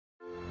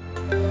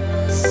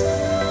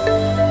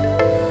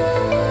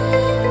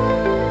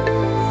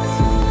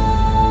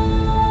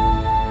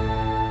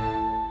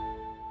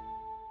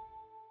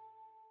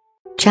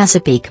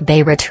Chesapeake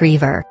Bay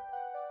Retriever.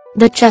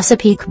 The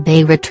Chesapeake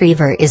Bay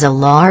Retriever is a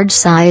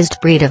large-sized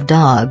breed of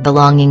dog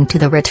belonging to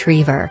the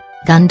Retriever,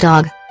 gun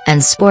dog,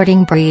 and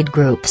sporting breed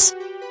groups.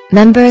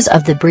 Members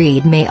of the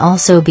breed may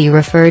also be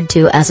referred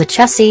to as a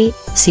Chessie,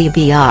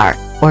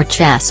 CBR, or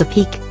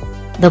Chesapeake.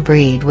 The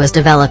breed was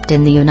developed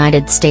in the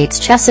United States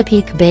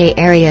Chesapeake Bay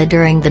area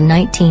during the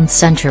 19th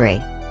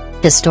century.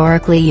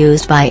 Historically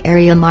used by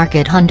area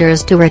market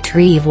hunters to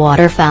retrieve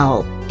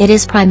waterfowl, it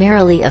is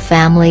primarily a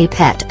family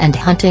pet and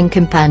hunting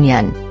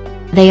companion.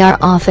 They are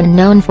often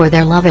known for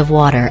their love of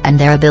water and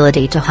their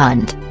ability to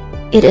hunt.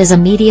 It is a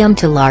medium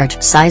to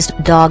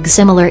large-sized dog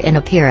similar in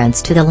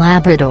appearance to the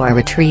Labrador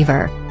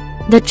Retriever.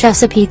 The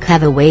Chesapeake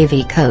have a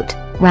wavy coat,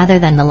 rather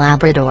than the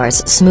Labrador's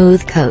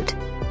smooth coat.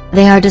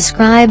 They are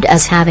described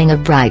as having a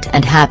bright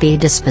and happy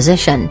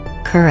disposition,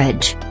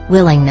 courage,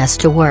 willingness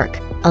to work,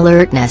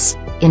 alertness,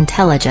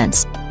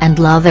 intelligence, and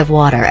love of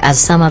water as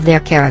some of their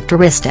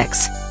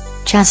characteristics.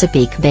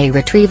 Chesapeake Bay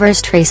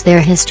Retrievers trace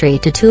their history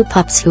to two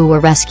pups who were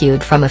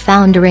rescued from a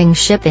foundering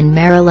ship in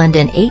Maryland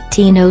in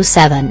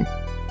 1807.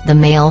 The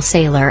male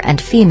sailor and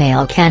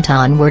female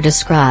Canton were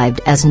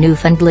described as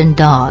Newfoundland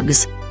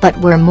dogs, but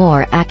were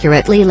more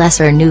accurately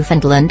lesser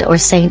Newfoundland or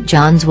St.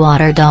 John's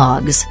Water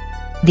dogs.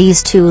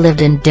 These two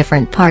lived in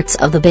different parts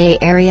of the Bay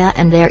Area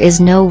and there is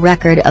no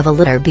record of a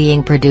litter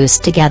being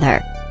produced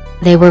together.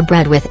 They were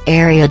bred with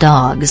area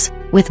dogs,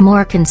 with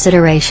more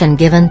consideration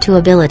given to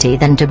ability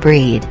than to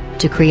breed,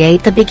 to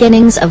create the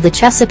beginnings of the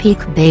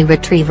Chesapeake Bay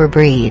Retriever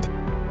breed.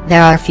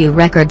 There are few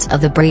records of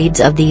the breeds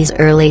of these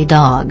early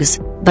dogs,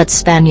 but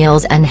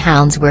spaniels and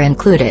hounds were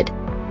included.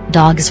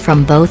 Dogs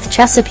from both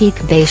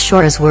Chesapeake Bay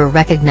shores were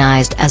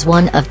recognized as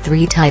one of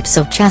three types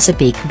of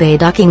Chesapeake Bay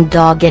ducking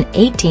dog in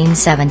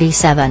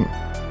 1877.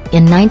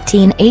 In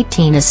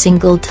 1918 a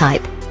single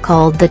type,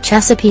 called the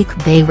Chesapeake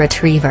Bay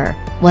Retriever,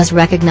 was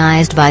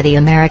recognized by the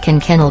American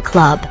Kennel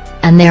Club,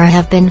 and there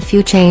have been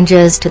few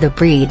changes to the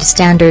breed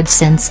standards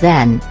since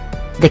then.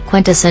 The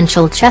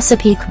quintessential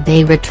Chesapeake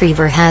Bay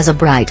Retriever has a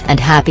bright and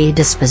happy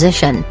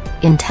disposition,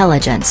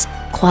 intelligence,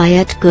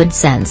 quiet good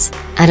sense,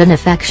 and an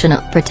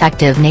affectionate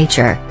protective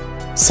nature.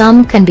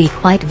 Some can be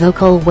quite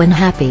vocal when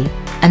happy,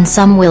 and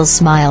some will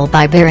smile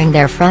by baring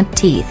their front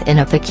teeth in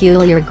a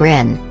peculiar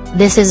grin.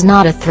 This is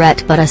not a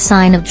threat but a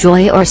sign of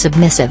joy or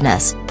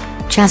submissiveness.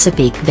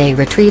 Chesapeake Bay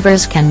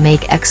Retrievers can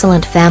make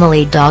excellent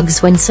family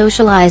dogs when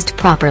socialized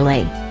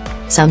properly.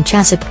 Some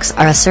Chesapeakes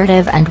are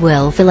assertive and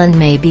willful and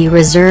may be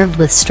reserved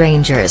with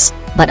strangers,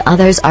 but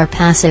others are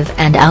passive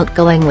and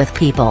outgoing with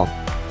people.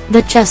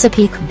 The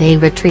Chesapeake Bay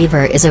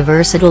Retriever is a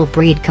versatile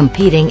breed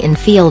competing in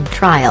field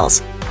trials,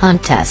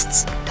 hunt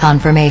tests,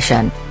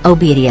 conformation,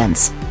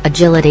 obedience,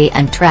 agility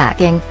and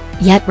tracking,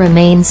 yet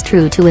remains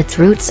true to its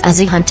roots as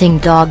a hunting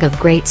dog of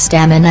great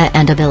stamina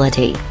and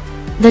ability.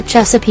 The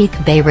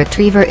Chesapeake Bay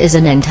Retriever is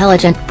an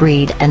intelligent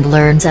breed and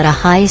learns at a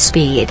high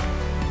speed.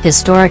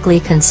 Historically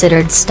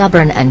considered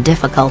stubborn and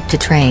difficult to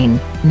train,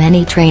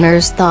 many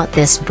trainers thought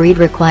this breed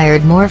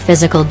required more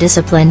physical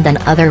discipline than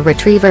other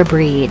retriever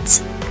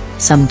breeds.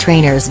 Some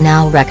trainers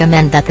now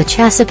recommend that the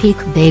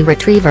Chesapeake Bay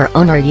Retriever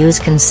owner use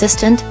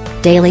consistent,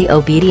 daily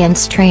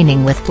obedience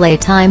training with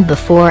playtime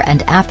before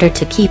and after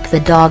to keep the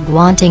dog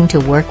wanting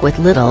to work with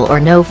little or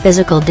no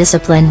physical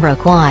discipline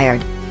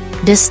required.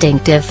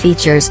 Distinctive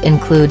features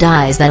include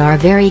eyes that are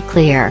very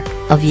clear,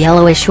 of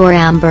yellowish or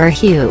amber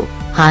hue,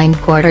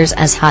 hindquarters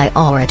as high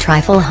or a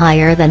trifle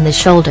higher than the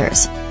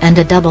shoulders, and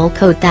a double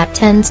coat that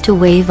tends to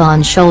wave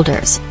on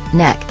shoulders,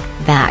 neck,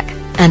 back,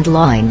 and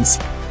loins.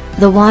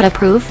 The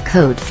waterproof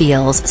coat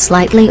feels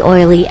slightly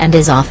oily and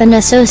is often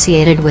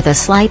associated with a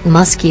slight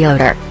musky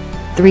odor.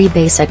 Three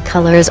basic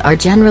colors are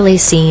generally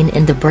seen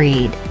in the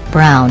breed: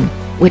 brown,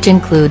 which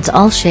includes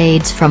all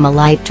shades from a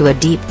light to a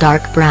deep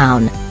dark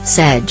brown;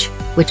 sedge,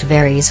 which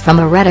varies from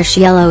a reddish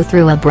yellow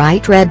through a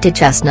bright red to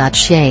chestnut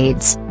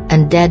shades;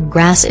 and dead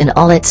grass in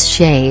all its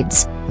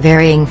shades,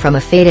 varying from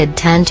a faded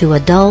tan to a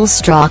dull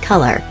straw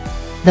color.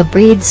 The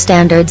breed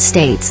standard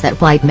states that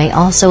white may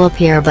also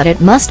appear but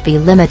it must be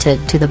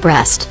limited to the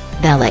breast,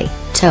 belly,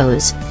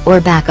 toes, or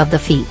back of the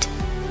feet.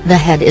 The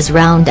head is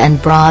round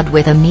and broad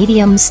with a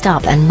medium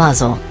stop and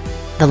muzzle.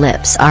 The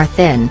lips are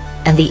thin,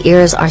 and the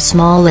ears are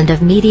small and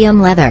of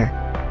medium leather.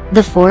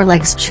 The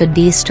forelegs should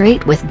be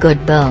straight with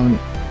good bone.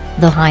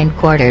 The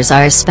hindquarters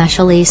are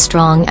especially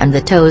strong and the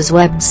toes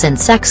webbed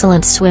since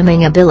excellent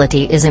swimming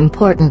ability is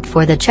important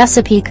for the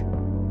Chesapeake.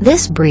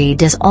 This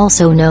breed is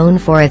also known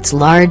for its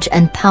large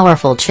and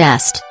powerful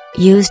chest,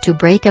 used to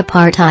break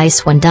apart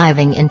ice when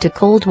diving into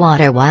cold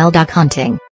water while duck hunting.